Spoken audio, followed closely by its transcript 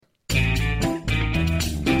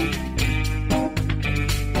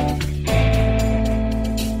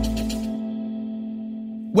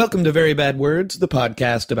Welcome to Very Bad Words, the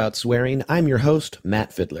podcast about swearing. I'm your host,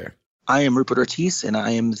 Matt Fiddler. I am Rupert Ortiz, and I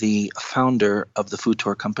am the founder of the Food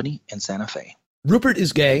Tour Company in Santa Fe. Rupert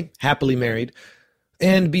is gay, happily married,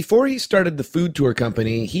 and before he started the Food Tour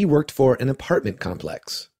Company, he worked for an apartment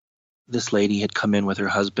complex. This lady had come in with her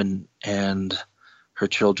husband and her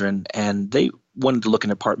children, and they wanted to look at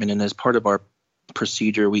an apartment, and as part of our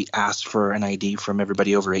procedure, we asked for an ID from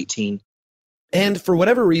everybody over 18. And for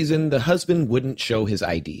whatever reason, the husband wouldn't show his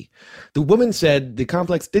ID. The woman said the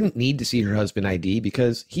complex didn't need to see her husband ID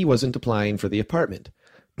because he wasn't applying for the apartment.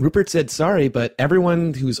 Rupert said, sorry, but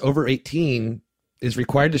everyone who's over 18 is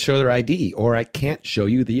required to show their ID, or I can't show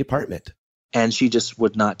you the apartment. And she just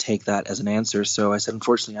would not take that as an answer. So I said,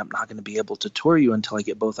 unfortunately, I'm not going to be able to tour you until I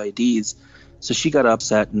get both IDs. So she got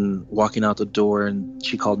upset and walking out the door, and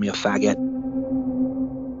she called me a faggot.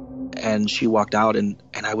 And she walked out, and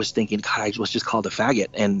I was thinking, God, I was just called a faggot.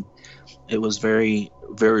 And it was very,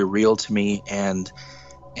 very real to me, and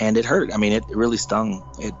it hurt. I mean, it really stung.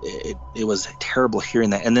 It was terrible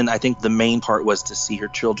hearing that. And then I think the main part was to see her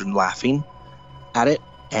children laughing at it,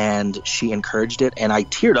 and she encouraged it. And I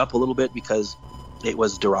teared up a little bit because it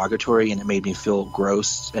was derogatory, and it made me feel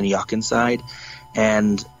gross and yuck inside.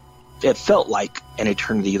 And it felt like an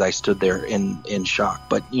eternity that I stood there in shock.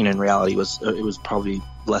 But, you know, in reality, it was probably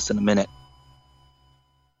less than a minute.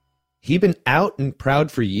 He'd been out and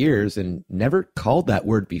proud for years and never called that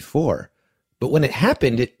word before. But when it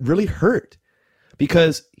happened, it really hurt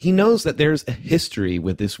because he knows that there's a history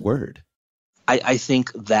with this word. I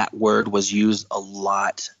think that word was used a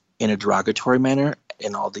lot in a derogatory manner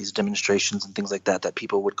in all these demonstrations and things like that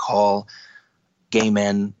people would call gay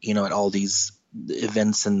men, you know, at all these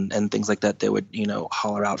events and things like that. They would, you know,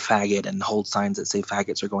 holler out faggot and hold signs that say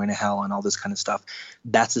faggots are going to hell and all this kind of stuff.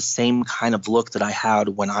 That's the same kind of look that I had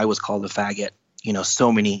when I was called a faggot, you know, so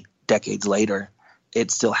many decades later.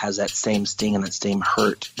 It still has that same sting and that same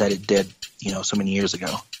hurt that it did, you know, so many years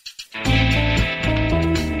ago.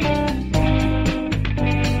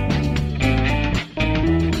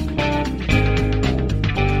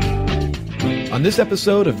 On this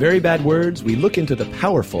episode of Very Bad Words, we look into the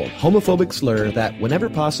powerful homophobic slur that, whenever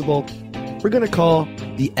possible, we're going to call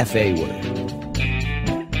the FA word.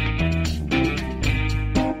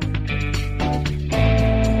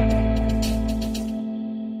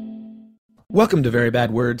 Welcome to Very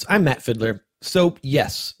Bad Words. I'm Matt Fiddler. So,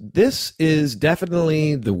 yes, this is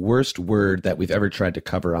definitely the worst word that we've ever tried to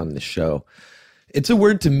cover on this show. It's a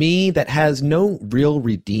word to me that has no real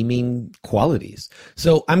redeeming qualities.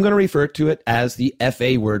 So I'm going to refer to it as the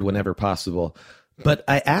FA word whenever possible. But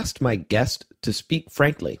I asked my guest to speak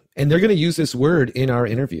frankly, and they're going to use this word in our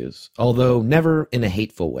interviews, although never in a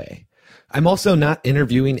hateful way. I'm also not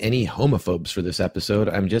interviewing any homophobes for this episode.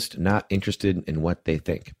 I'm just not interested in what they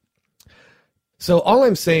think. So all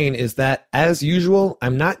I'm saying is that, as usual,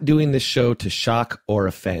 I'm not doing this show to shock or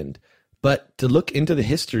offend, but to look into the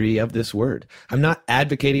history of this word. I'm not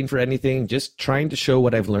advocating for anything, just trying to show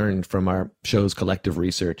what I've learned from our show's collective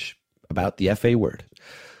research about the FA word.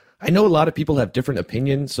 I know a lot of people have different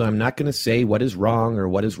opinions, so I'm not going to say what is wrong or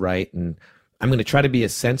what is right, and I'm going to try to be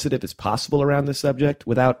as sensitive as possible around this subject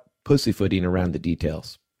without pussyfooting around the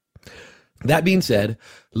details. That being said,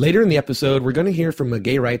 later in the episode, we're going to hear from a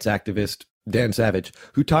gay rights activist, Dan Savage,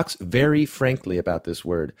 who talks very frankly about this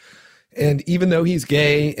word. And even though he's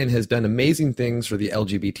gay and has done amazing things for the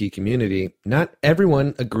LGBT community, not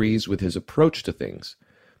everyone agrees with his approach to things.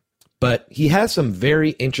 But he has some very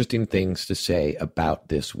interesting things to say about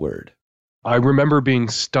this word. I remember being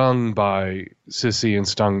stung by sissy and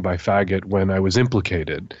stung by faggot when I was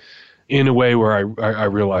implicated in a way where I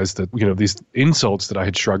realized that, you know, these insults that I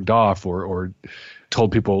had shrugged off or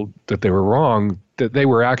told people that they were wrong, that they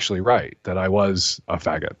were actually right, that I was a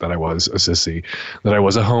faggot, that I was a sissy, that I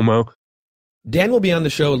was a homo. Dan will be on the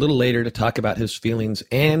show a little later to talk about his feelings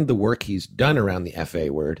and the work he's done around the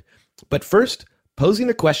FA word. But first,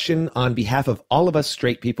 posing a question on behalf of all of us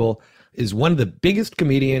straight people is one of the biggest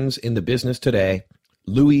comedians in the business today,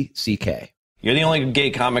 Louis C.K. You're the only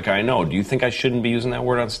gay comic I know. Do you think I shouldn't be using that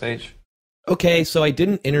word on stage? Okay, so I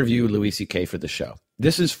didn't interview Louis C.K. for the show.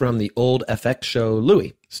 This is from the old FX show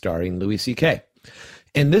Louis, starring Louis C.K.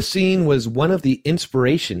 And this scene was one of the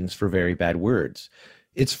inspirations for Very Bad Words.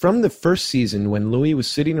 It's from the first season when Louis was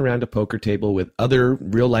sitting around a poker table with other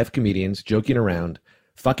real-life comedians joking around,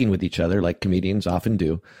 fucking with each other like comedians often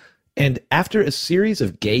do. And after a series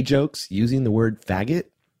of gay jokes using the word faggot,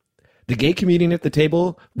 the gay comedian at the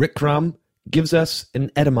table, Rick Crum, gives us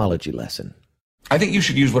an etymology lesson. I think you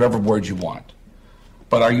should use whatever word you want.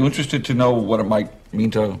 But are you interested to know what it might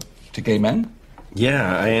mean to gay men?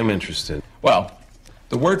 Yeah, I am interested. Well,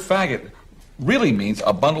 the word faggot really means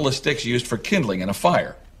a bundle of sticks used for kindling in a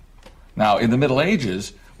fire. Now, in the Middle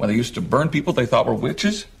Ages, when they used to burn people they thought were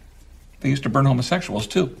witches, they used to burn homosexuals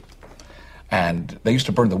too. And they used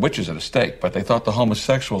to burn the witches at a stake, but they thought the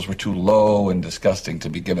homosexuals were too low and disgusting to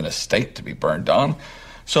be given a stake to be burned on.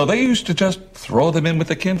 So they used to just throw them in with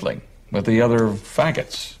the kindling, with the other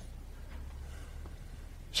faggots.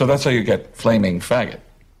 So that's how you get flaming faggot.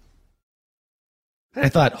 I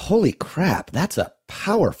thought, holy crap, that's a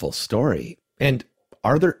powerful story. And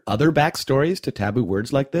are there other backstories to taboo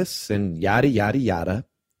words like this? And yada, yada, yada.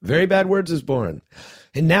 Very Bad Words is born.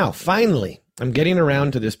 And now, finally, I'm getting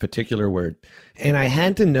around to this particular word. And I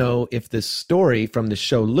had to know if this story from the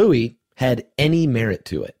show Louie had any merit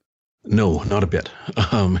to it. No, not a bit.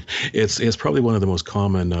 It's probably one of the most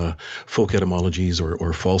common folk etymologies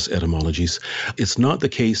or false etymologies. It's not the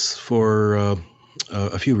case for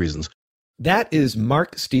a few reasons. That is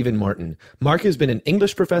Mark Stephen Morton. Mark has been an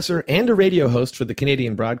English professor and a radio host for the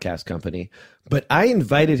Canadian Broadcast Company, but I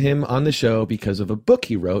invited him on the show because of a book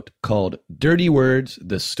he wrote called Dirty Words,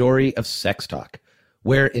 The Story of Sex Talk,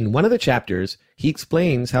 where in one of the chapters, he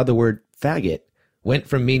explains how the word faggot went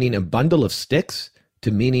from meaning a bundle of sticks to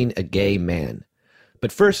meaning a gay man.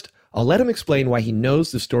 But first, I'll let him explain why he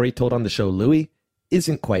knows the story told on the show Louie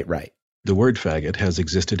isn't quite right. The word faggot has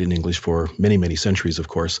existed in English for many, many centuries, of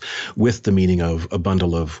course, with the meaning of a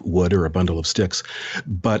bundle of wood or a bundle of sticks.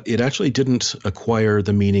 But it actually didn't acquire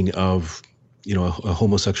the meaning of, a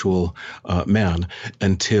homosexual man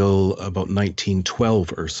until about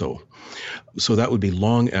 1912 or so. So that would be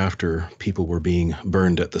long after people were being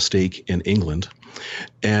burned at the stake in England.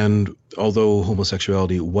 And although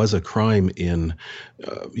homosexuality was a crime in,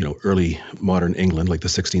 early modern England, like the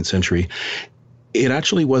 16th century, it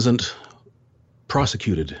actually wasn't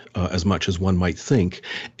prosecuted as much as one might think.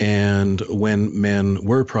 And when men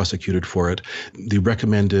were prosecuted for it, the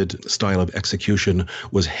recommended style of execution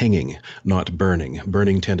was hanging, not burning.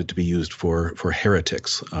 Burning tended to be used for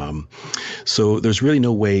heretics. So there's really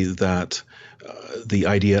no way that the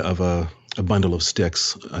idea of a bundle of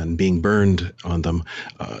sticks and being burned on them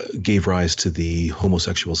gave rise to the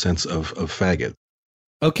homosexual sense of faggot.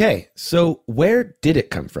 Okay, so where did it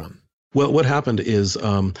come from? Well, what happened is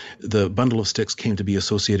the bundle of sticks came to be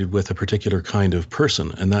associated with a particular kind of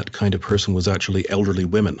person, and that kind of person was actually elderly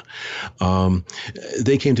women.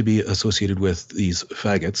 They came to be associated with these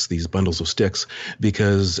faggots, these bundles of sticks,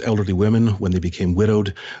 because elderly women, when they became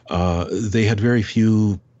widowed, they had very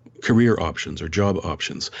few career options or job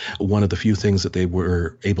options. One of the few things that they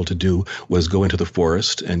were able to do was go into the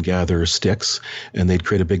forest and gather sticks, and they'd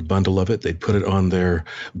create a big bundle of it. They'd put it on their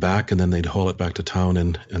back, and then they'd haul it back to town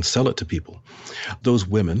and sell it to people. Those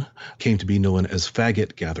women came to be known as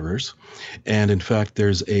faggot gatherers. And in fact,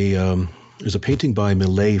 there's a painting by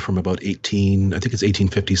Millet from about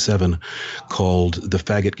 1857 called The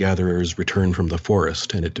Faggot Gatherers Return from the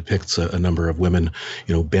Forest. And it depicts a number of women,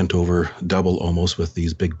 bent over double almost with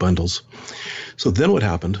these big bundles. So then what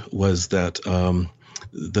happened was that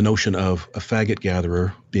the notion of a faggot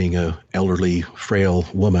gatherer being an elderly, frail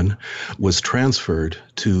woman was transferred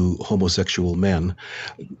to homosexual men,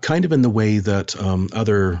 kind of in the way that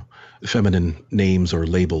other feminine names or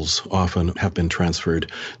labels often have been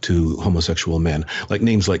transferred to homosexual men, like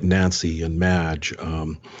names like Nancy and Madge,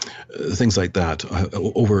 things like that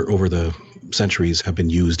over the centuries have been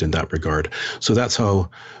used in that regard. So that's how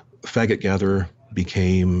faggot gatherer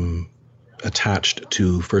became attached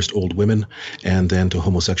to first old women and then to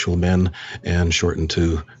homosexual men and shortened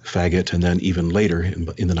to faggot, and then even later in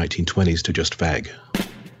the 1920s to just fag.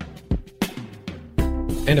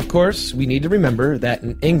 And of course, we need to remember that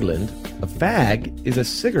in England, a fag is a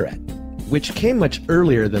cigarette, which came much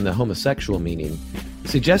earlier than the homosexual meaning,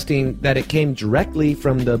 suggesting that it came directly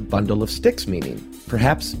from the bundle of sticks meaning,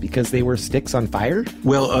 perhaps because they were sticks on fire?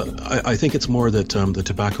 Well, I think it's more that the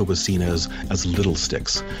tobacco was seen as little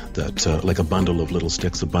sticks, that like a bundle of little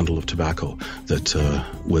sticks, a bundle of tobacco that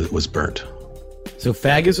was burnt. So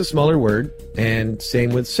fag is a smaller word, and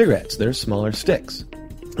same with cigarettes, they're smaller sticks.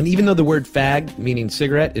 And even though the word fag, meaning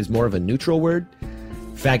cigarette, is more of a neutral word,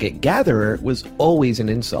 faggot gatherer was always an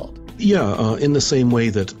insult. Yeah, in the same way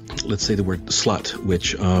that, let's say, the word slut,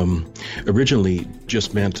 which originally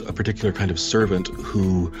just meant a particular kind of servant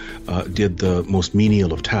who did the most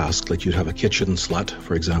menial of tasks, like you'd have a kitchen slut,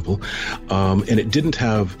 for example, and it didn't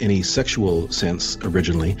have any sexual sense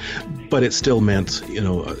originally, but it still meant,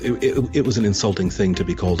 it was an insulting thing to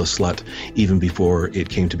be called a slut, even before it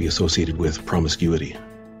came to be associated with promiscuity.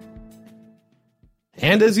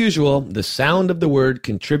 And as usual, the sound of the word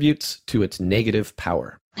contributes to its negative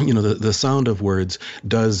power. The sound of words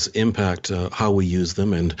does impact how we use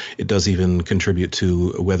them, and it does even contribute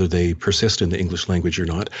to whether they persist in the English language or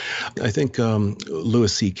not. I think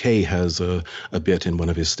Louis C.K. has a bit in one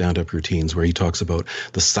of his stand-up routines where he talks about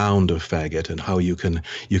the sound of faggot and how you can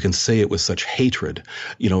say it with such hatred.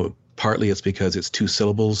 Partly it's because it's two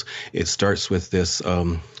syllables. It starts with this,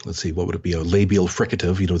 let's see, what would it be? A labial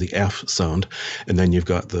fricative, the F sound. And then you've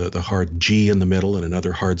got the hard G in the middle and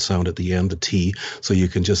another hard sound at the end, the T. So you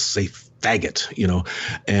can just say faggot,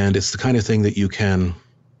 and it's the kind of thing that you can,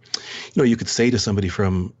 you could say to somebody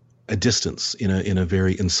from a distance in a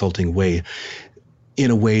very insulting way, in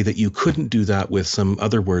a way that you couldn't do that with some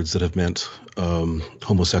other words that have meant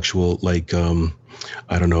homosexual, like,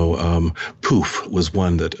 poof was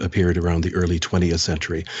one that appeared around the early 20th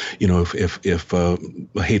century. If a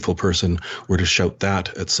hateful person were to shout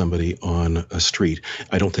that at somebody on a street,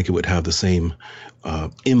 I don't think it would have the same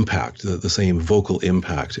impact, the same vocal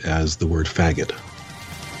impact as the word faggot.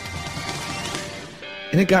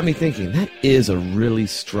 And it got me thinking, that is a really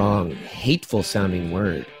strong, hateful sounding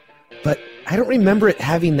word. But I don't remember it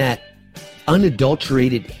having that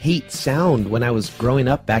unadulterated hate sound when I was growing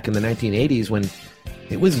up back in the 1980s, when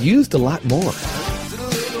it was used a lot more.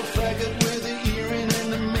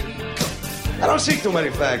 I don't see too many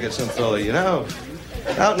faggots in Philly, Out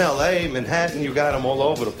in L.A., Manhattan, you got them all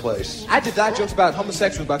over the place. I did dad jokes about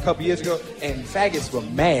homosexuals about a couple years ago, and faggots were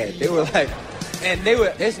mad. They were like,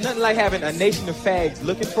 there's nothing like having a nation of fags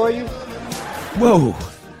looking for you. Whoa.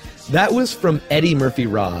 That was from Eddie Murphy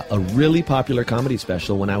Raw, a really popular comedy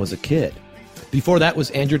special when I was a kid. Before that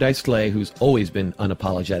was Andrew Dice Clay, who's always been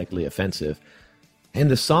unapologetically offensive. And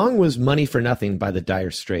the song was Money for Nothing by the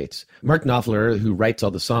Dire Straits. Mark Knopfler, who writes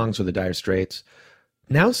all the songs for the Dire Straits,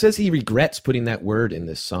 now says he regrets putting that word in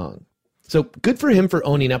this song. So good for him for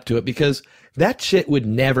owning up to it, because that shit would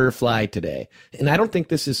never fly today. And I don't think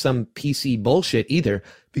this is some PC bullshit either,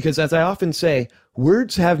 because as I often say,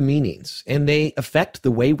 words have meanings and they affect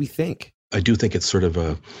the way we think. I do think it's sort of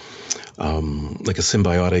like a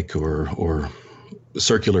symbiotic or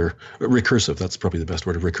circular, recursive, that's probably the best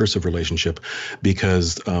word, a recursive relationship,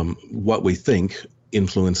 because what we think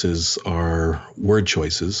influences our word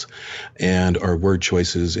choices, and our word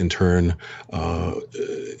choices in turn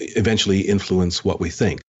eventually influence what we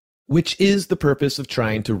think. Which is the purpose of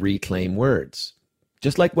trying to reclaim words,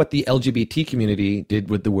 just like what the LGBT community did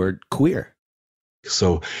with the word queer.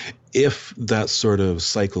 So if that sort of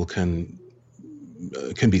cycle can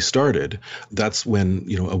be started, that's when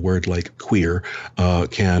a word like queer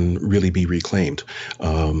can really be reclaimed.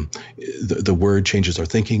 The word changes our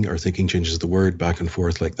thinking changes the word, back and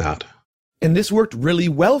forth like that. And this worked really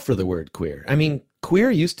well for the word queer. I mean,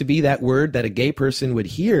 queer used to be that word that a gay person would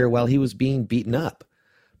hear while he was being beaten up.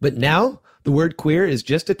 But now the word queer is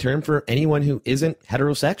just a term for anyone who isn't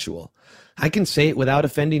heterosexual. I can say it without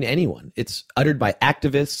offending anyone. It's uttered by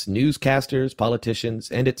activists, newscasters, politicians,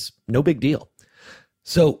 and it's no big deal.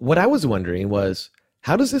 So what I was wondering was,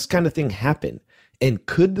 how does this kind of thing happen? And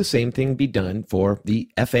could the same thing be done for the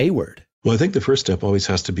FA word? Well, I think the first step always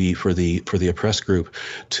has to be for the oppressed group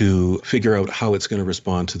to figure out how it's going to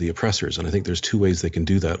respond to the oppressors. And I think there's two ways they can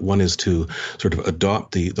do that. One is to sort of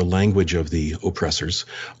adopt the language of the oppressors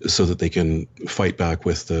so that they can fight back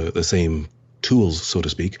with the same tools, so to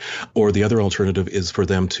speak. Or the other alternative is for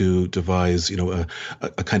them to devise,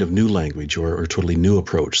 a kind of new language or totally new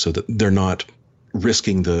approach, so that they're not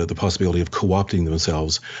risking the possibility of co-opting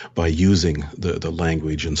themselves by using the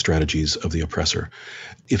language and strategies of the oppressor.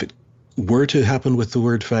 If it were to happen with the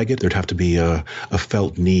word faggot, there'd have to be a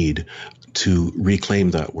felt need to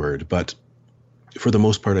reclaim that word. But for the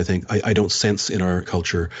most part, I think I don't sense in our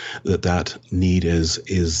culture that need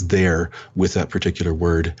is there with that particular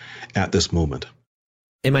word at this moment.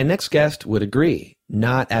 And my next guest would agree,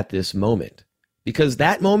 not at this moment. Because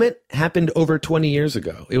that moment happened over 20 years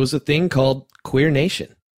ago. It was a thing called Queer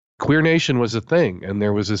Nation. Queer Nation was a thing, and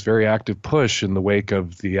there was this very active push in the wake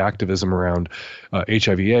of the activism around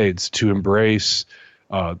HIV/AIDS to embrace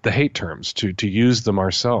the hate terms, to use them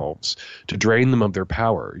ourselves, to drain them of their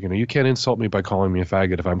power. You can't insult me by calling me a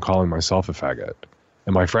faggot if I'm calling myself a faggot,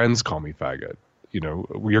 and my friends call me faggot. You're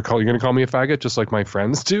going to call me a faggot just like my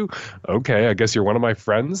friends do? Okay, I guess you're one of my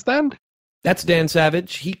friends then? That's Dan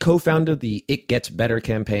Savage. He co-founded the It Gets Better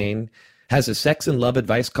campaign, has a sex and love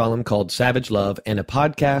advice column called Savage Love, and a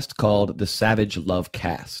podcast called The Savage Love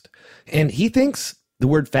Cast. And he thinks the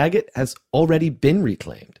word faggot has already been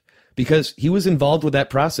reclaimed because he was involved with that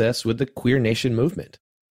process with the Queer Nation movement.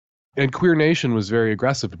 And Queer Nation was very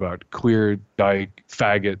aggressive about queer, dyke,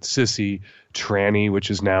 faggot, sissy, tranny, which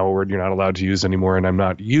is now a word you're not allowed to use anymore, and I'm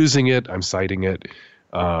not using it, I'm citing it.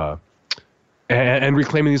 and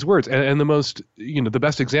reclaiming these words. And the most, the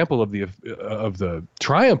best example of the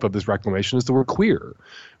triumph of this reclamation is the word queer,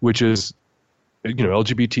 which is,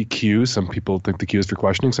 LGBTQ. Some people think the Q is for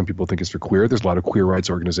questioning. Some people think it's for queer. There's a lot of queer rights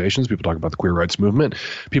organizations. People talk about the queer rights movement.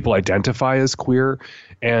 People identify as queer.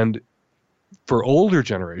 And for older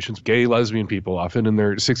generations, gay, lesbian people, often in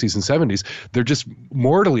their 60s and 70s, they're just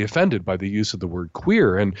mortally offended by the use of the word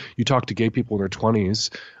queer. And you talk to gay people in their 20s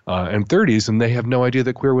and 30s, and they have no idea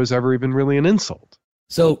that queer was ever even really an insult.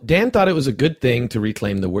 So Dan thought it was a good thing to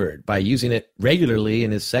reclaim the word by using it regularly in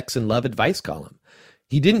his sex and love advice column.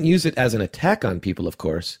 He didn't use it as an attack on people, of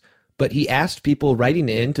course, but he asked people writing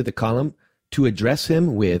into the column to address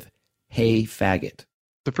him with, "Hey, faggot."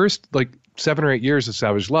 The first, 7 or 8 years of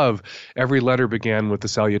Savage Love, every letter began with the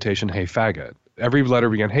salutation, "Hey, faggot." Every letter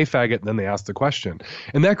began, "Hey, faggot," and then they asked the question.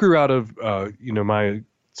 And that grew out of, my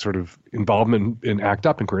sort of involvement in ACT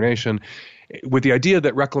UP, Incarnation, with the idea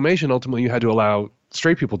that reclamation, ultimately, you had to allow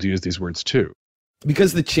straight people to use these words too.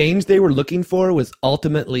 Because the change they were looking for was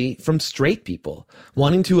ultimately from straight people,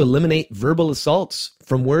 wanting to eliminate verbal assaults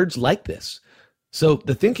from words like this. So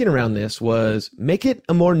the thinking around this was make it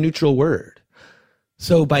a more neutral word.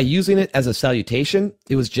 So by using it as a salutation,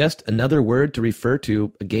 it was just another word to refer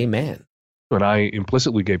to a gay man. And I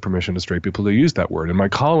implicitly gave permission to straight people to use that word. And my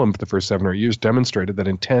column for the first 7 or 8 years demonstrated that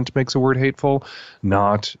intent makes a word hateful,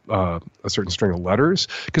 not a certain string of letters.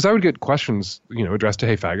 Because I would get questions, addressed to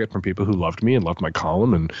 "Hey, faggot" from people who loved me and loved my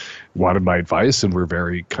column and wanted my advice and were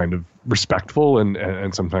very kind of respectful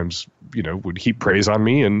and sometimes, would heap praise on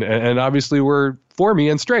me and obviously were for me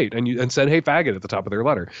and straight and said, "Hey, faggot" at the top of their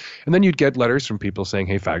letter. And then you'd get letters from people saying,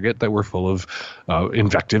 "Hey, faggot," that were full of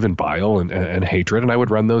invective and bile and hatred. And I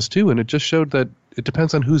would run those too. And it just showed that it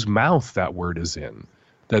depends on whose mouth that word is in,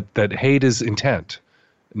 that hate is intent,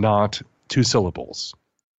 not 2 syllables.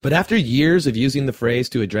 But after years of using the phrase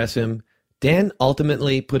to address him, Dan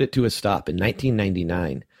ultimately put it to a stop in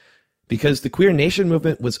 1999 because the Queer Nation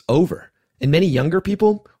movement was over and many younger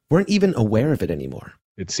people weren't even aware of it anymore.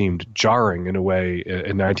 It seemed jarring in a way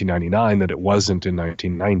in 1999 that it wasn't in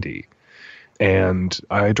 1990. And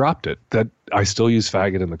I dropped it. That I still use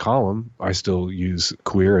faggot in the column. I still use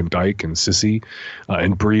queer and dyke and sissy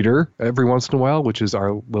and breeder every once in a while, which is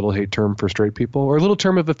our little hate term for straight people, or a little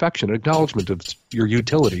term of affection, acknowledgement of your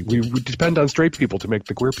utility. We depend on straight people to make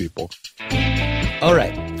the queer people. All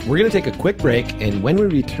right, we're going to take a quick break, and when we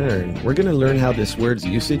return, we're going to learn how this word's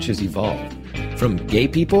usage has evolved from gay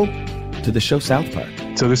people to the show South Park.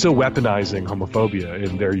 So they're still weaponizing homophobia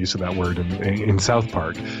in their use of that word in South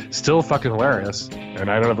Park. Still fucking hilarious,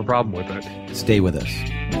 and I don't have a problem with it. Stay with us.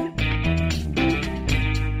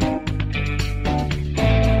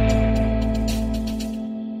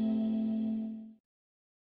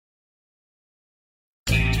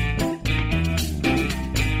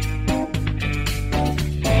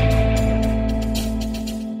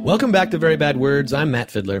 Welcome back to Very Bad Words. I'm Matt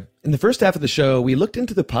Fidler. In the first half of the show, we looked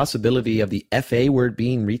into the possibility of the FA word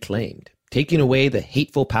being reclaimed, taking away the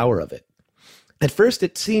hateful power of it. At first,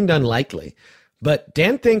 it seemed unlikely, but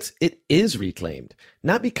Dan thinks it is reclaimed,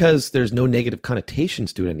 not because there's no negative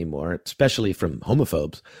connotations to it anymore, especially from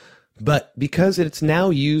homophobes, but because it's now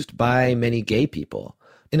used by many gay people,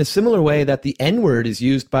 in a similar way that the N-word is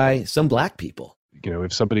used by some black people.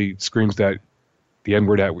 If somebody screams that the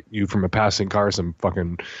N-word at you from a passing car, some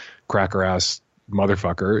fucking cracker-ass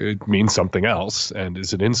motherfucker, it means something else and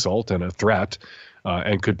is an insult and a threat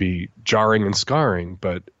and could be jarring and scarring.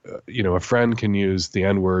 But, a friend can use the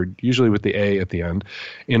N-word, usually with the A at the end,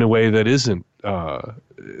 in a way that isn't,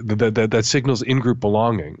 that signals in-group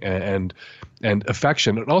belonging and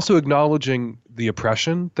affection, and also acknowledging the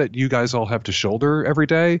oppression that you guys all have to shoulder every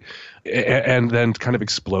day and then kind of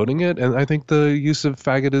exploding it. And I think the use of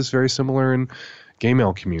faggot is very similar in gay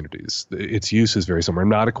male communities. Its use is very similar. I'm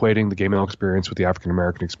not equating the gay male experience with the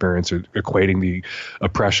African-American experience or equating the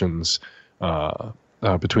oppressions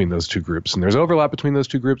between those two groups. And there's overlap between those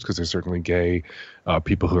two groups because there's certainly gay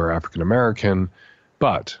people who are African-American.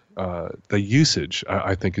 But the usage,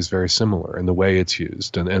 I think, is very similar in the way it's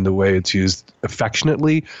used and the way it's used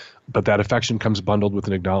affectionately. But that affection comes bundled with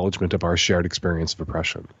an acknowledgement of our shared experience of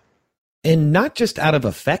oppression. And not just out of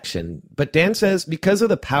affection, but Dan says because of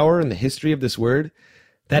the power and the history of this word,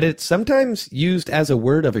 that it's sometimes used as a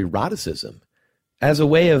word of eroticism, as a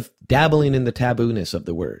way of dabbling in the tabooness of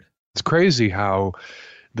the word. It's crazy how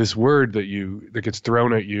this word that gets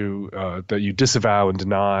thrown at you, that you disavow and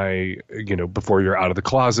deny, before you're out of the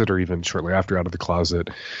closet or even shortly after out of the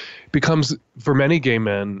closet, becomes, for many gay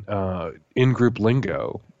men, in-group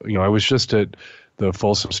lingo. I was just at the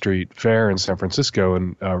Folsom Street Fair in San Francisco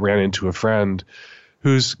and ran into a friend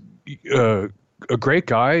whose a great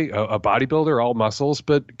guy, a bodybuilder, all muscles,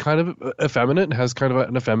 but kind of effeminate and has kind of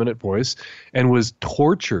an effeminate voice, and was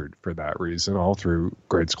tortured for that reason all through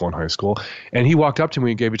grade school and high school. And he walked up to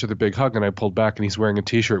me and gave each other a big hug, and I pulled back, and he's wearing a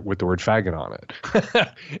T-shirt with the word faggot on it.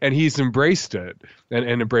 And he's embraced it and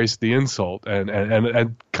embraced the insult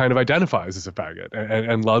and kind of identifies as a faggot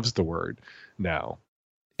and loves the word now.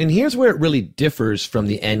 And here's where it really differs from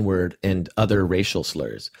the N-word and other racial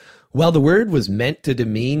slurs. While the word was meant to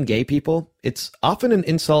demean gay people, it's often an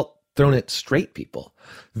insult thrown at straight people.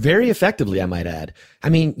 Very effectively, I might add. I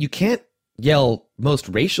mean, you can't yell most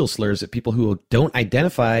racial slurs at people who don't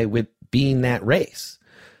identify with being that race.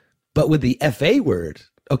 But with the FA word,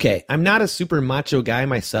 okay, I'm not a super macho guy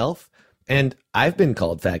myself, and I've been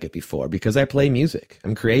called faggot before because I play music.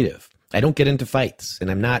 I'm creative. I don't get into fights, and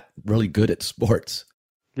I'm not really good at sports.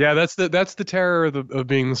 Yeah, that's the terror of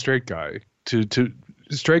being the straight guy.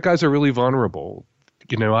 Straight guys are really vulnerable.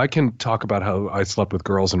 You know, I can talk about how I slept with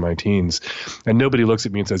girls in my teens, and nobody looks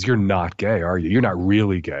at me and says, "You're not gay, are you? You're not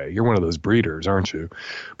really gay. You're one of those breeders, aren't you?"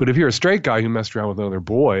 But if you're a straight guy who messed around with another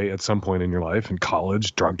boy at some point in your life, in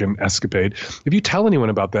college, drunken escapade, if you tell anyone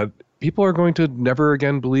about that, people are going to never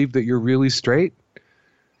again believe that you're really straight.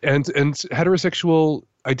 And heterosexual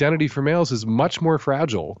identity for males is much more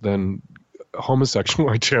fragile than homosexual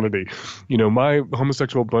identity. You know, my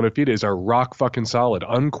homosexual bona fides are rock fucking solid,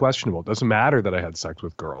 unquestionable. It doesn't matter that I had sex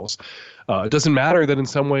with girls. It doesn't matter that in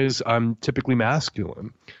some ways I'm typically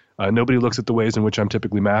masculine. Nobody looks at the ways in which I'm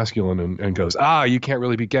typically masculine and goes, you can't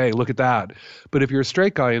really be gay. Look at that. But if you're a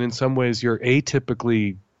straight guy and in some ways you're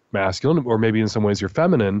atypically masculine, or maybe in some ways you're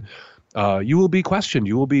feminine, you will be questioned.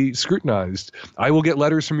 You will be scrutinized. I will get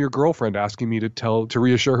letters from your girlfriend asking me to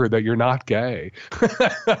reassure her that you're not gay.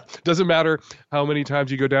 Doesn't matter how many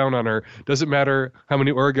times you go down on her. Doesn't matter how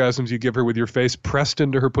many orgasms you give her with your face pressed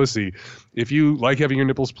into her pussy. If you like having your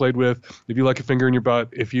nipples played with, if you like a finger in your butt,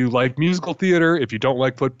 if you like musical theater, if you don't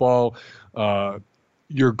like football,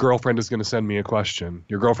 your girlfriend is going to send me a question.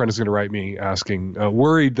 Your girlfriend is going to write me asking,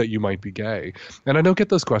 worried that you might be gay. And I don't get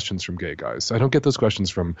those questions from gay guys. I don't get those questions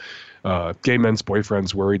from gay men's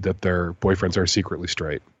boyfriends worried that their boyfriends are secretly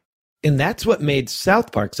straight. And that's what made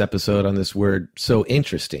South Park's episode on this word so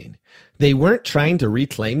interesting. They weren't trying to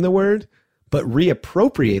reclaim the word, but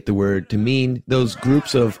reappropriate the word to mean those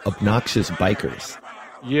groups of obnoxious bikers.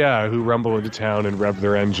 Yeah, who rumble into town and rev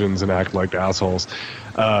their engines and act like assholes.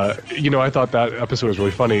 I thought that episode was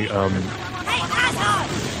really funny. Hey,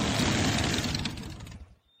 assholes!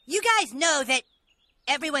 You guys know that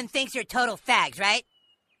everyone thinks you're total fags, right?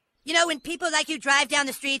 You know, when people like you drive down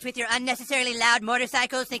the streets with your unnecessarily loud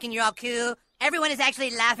motorcycles thinking you're all cool, everyone is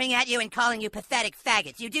actually laughing at you and calling you pathetic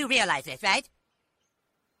faggots. You do realize this, right?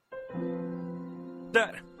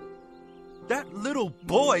 That little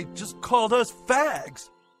boy just called us fags.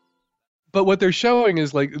 But what they're showing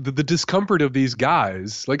is like the discomfort of these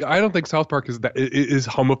guys. Like, I don't think South Park is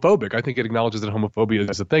homophobic. I think it acknowledges that homophobia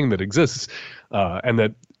is a thing that exists, and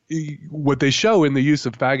that what they show in the use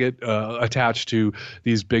of faggot attached to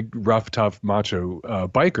these big, rough, tough, macho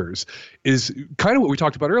bikers is kind of what we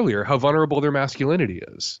talked about earlier, how vulnerable their masculinity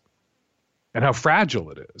is and how fragile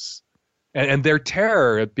it is, and their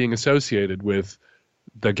terror at being associated with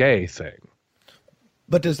the gay thing.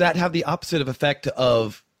 But does that have the opposite of effect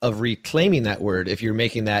of reclaiming that word? If you're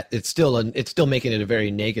making that, it's still making it a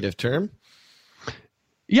very negative term.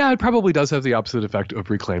 Yeah, it probably does have the opposite effect of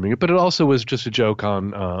reclaiming it, but it also was just a joke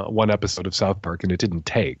on one episode of South Park, and it didn't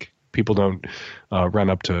take. People don't run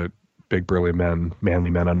up to big burly men, manly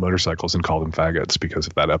men on motorcycles and call them faggots because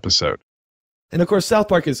of that episode. And of course, South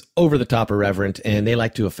Park is over the top irreverent, and they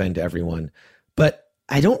like to offend everyone. But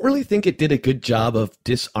I don't really think it did a good job of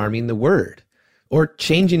disarming the word or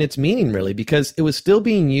changing its meaning, really, because it was still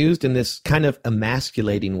being used in this kind of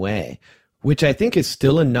emasculating way, which I think is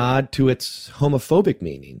still a nod to its homophobic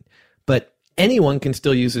meaning. But anyone can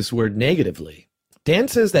still use this word negatively. Dan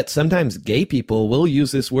says that sometimes gay people will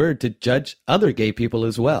use this word to judge other gay people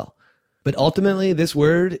as well. But ultimately, this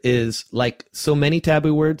word is, like so many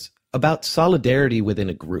taboo words, about solidarity within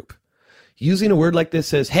a group. Using a word like this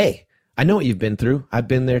says, hey, I know what you've been through. I've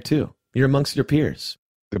been there too. You're amongst your peers.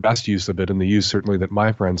 The best use of it, and the use certainly that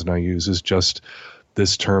my friends and I use, is just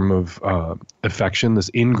this term of affection, this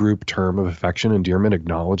in-group term of affection, endearment,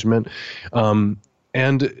 acknowledgement.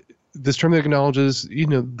 And this term that acknowledges,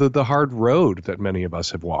 the hard road that many of us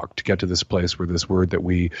have walked to get to this place where this word that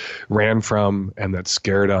we ran from and that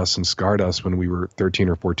scared us and scarred us when we were 13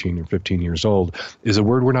 or 14 or 15 years old is a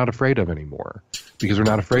word we're not afraid of anymore, because we're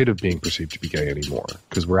not afraid of being perceived to be gay anymore,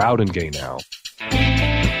 because we're out and gay now.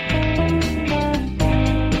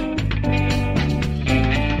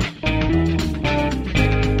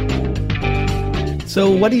 So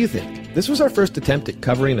what do you think? This was our first attempt at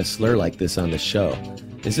covering a slur like this on the show.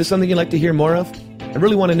 Is this something you'd like to hear more of? I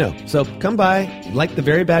really want to know. So come by, like the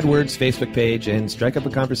Very Bad Words Facebook page, and strike up a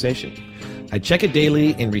conversation. I check it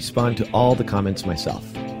daily and respond to all the comments myself.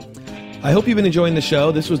 I hope you've been enjoying the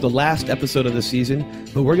show. This was the last episode of the season,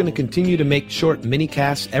 but we're going to continue to make short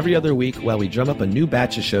mini-casts every other week while we drum up a new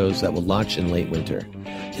batch of shows that will launch in late winter.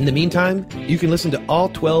 In the meantime, you can listen to all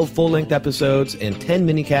 12 full-length episodes and 10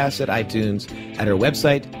 mini-casts at iTunes at our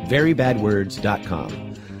website,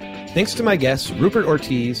 verybadwords.com. Thanks to my guests, Rupert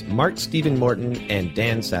Ortiz, Mark Stephen Morton, and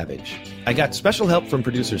Dan Savage. I got special help from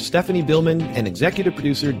producer Stephanie Billman and executive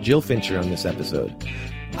producer Jill Fincher on this episode.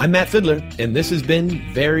 I'm Matt Fidler, and this has been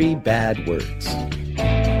Very Bad Words.